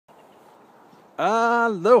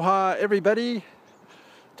Aloha everybody,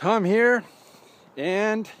 Tom here,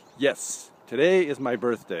 and yes, today is my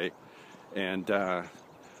birthday, and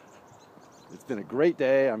it's been a great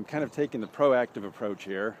day. I'm kind of taking the proactive approach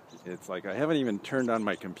here. It's like I haven't even turned on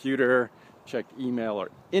my computer, checked email or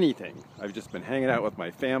anything. I've just been hanging out with my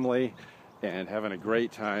family and having a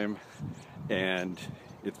great time, and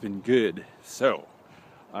it's been good. So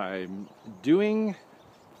I'm doing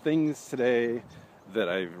things today that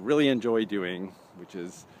I really enjoy doing, which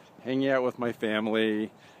is hanging out with my family.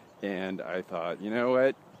 And I thought, you know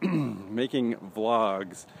what, making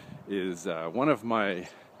vlogs is one of my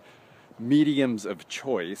mediums of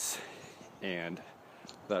choice, and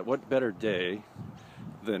that what better day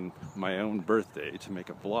than my own birthday to make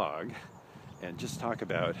a vlog and just talk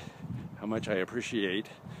about how much I appreciate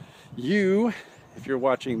you, if you're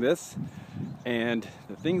watching this, and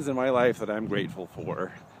the things in my life that I'm grateful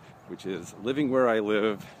for, which is living where I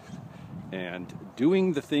live and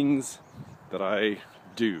doing the things that I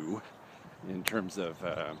do in terms of,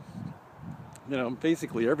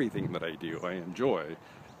 basically everything that I do, I enjoy.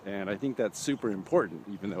 And I think that's super important,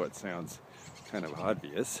 even though it sounds kind of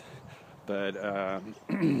obvious. But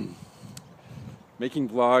making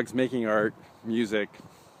vlogs, making art, music,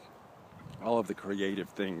 all of the creative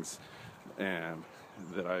things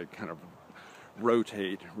that I kind of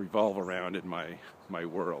revolve around in my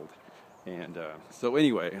world. And so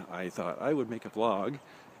anyway, I thought I would make a vlog,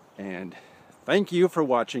 and thank you for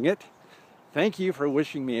watching it. Thank you for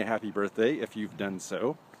wishing me a happy birthday if you've done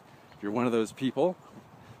so. If you're one of those people,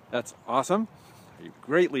 that's awesome. I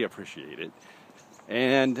greatly appreciate it.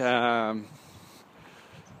 And I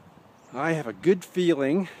have a good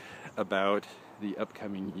feeling about the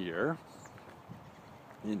upcoming year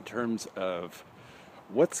in terms of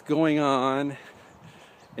what's going on,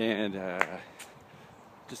 and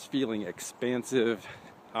just feeling expansive,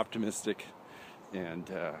 optimistic, and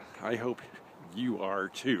I hope you are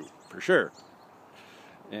too, for sure.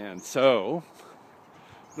 And so,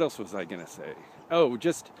 what else was I gonna say? Oh,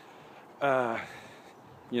 just,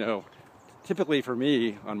 typically for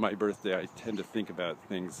me, on my birthday, I tend to think about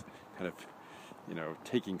things kind of,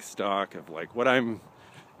 taking stock of like what I'm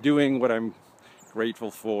doing, what I'm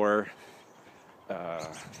grateful for,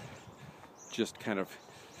 just kind of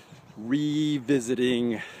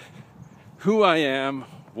revisiting who I am,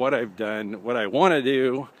 what I've done, what I want to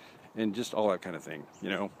do, and just all that kind of thing,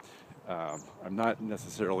 I'm not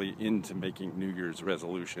necessarily into making New Year's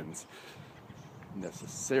resolutions,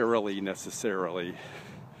 necessarily,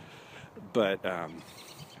 but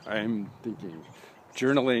I'm thinking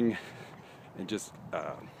journaling and just,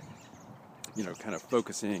 kind of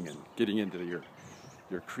focusing and getting into your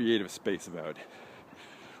creative space about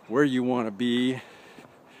where you want to be,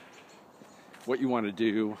 what you want to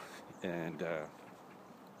do, and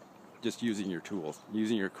just using your tools,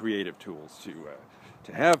 using your creative tools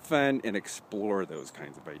to have fun and explore those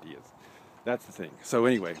kinds of ideas. That's the thing. So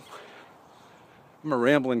anyway, I'm a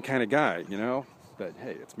rambling kind of guy, but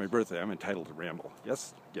hey, it's my birthday. I'm entitled to ramble.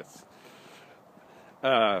 Yes.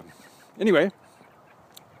 Anyway,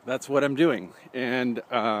 that's what I'm doing. And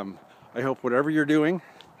I hope whatever you're doing,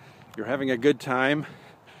 you're having a good time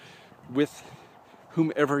with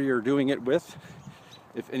whomever you're doing it with.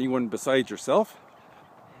 If anyone besides yourself,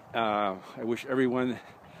 I wish everyone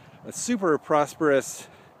a super prosperous,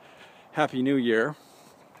 happy new year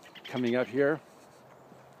coming up here.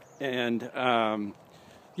 And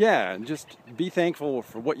just be thankful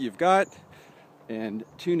for what you've got and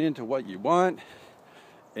tune into what you want.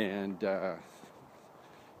 And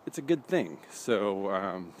it's a good thing. So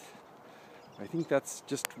I think that's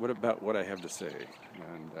just about what I have to say.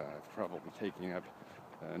 And I've probably taken up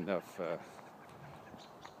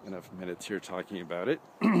enough minutes here talking about it.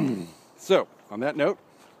 So, on that note,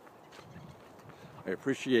 I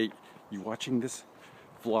appreciate you watching this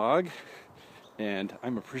vlog, and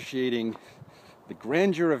I'm appreciating the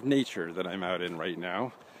grandeur of nature that I'm out in right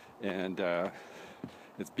now, and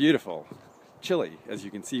it's beautiful. Chilly, as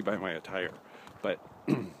you can see by my attire, but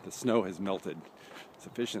the snow has melted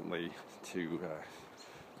sufficiently to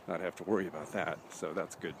not have to worry about that, so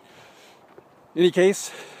that's good. In any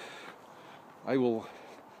case, I will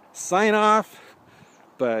sign off,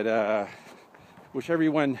 but wish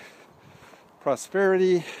everyone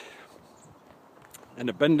prosperity and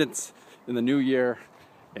abundance in the new year,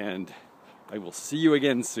 and I will see you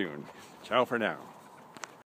again soon. Ciao for now.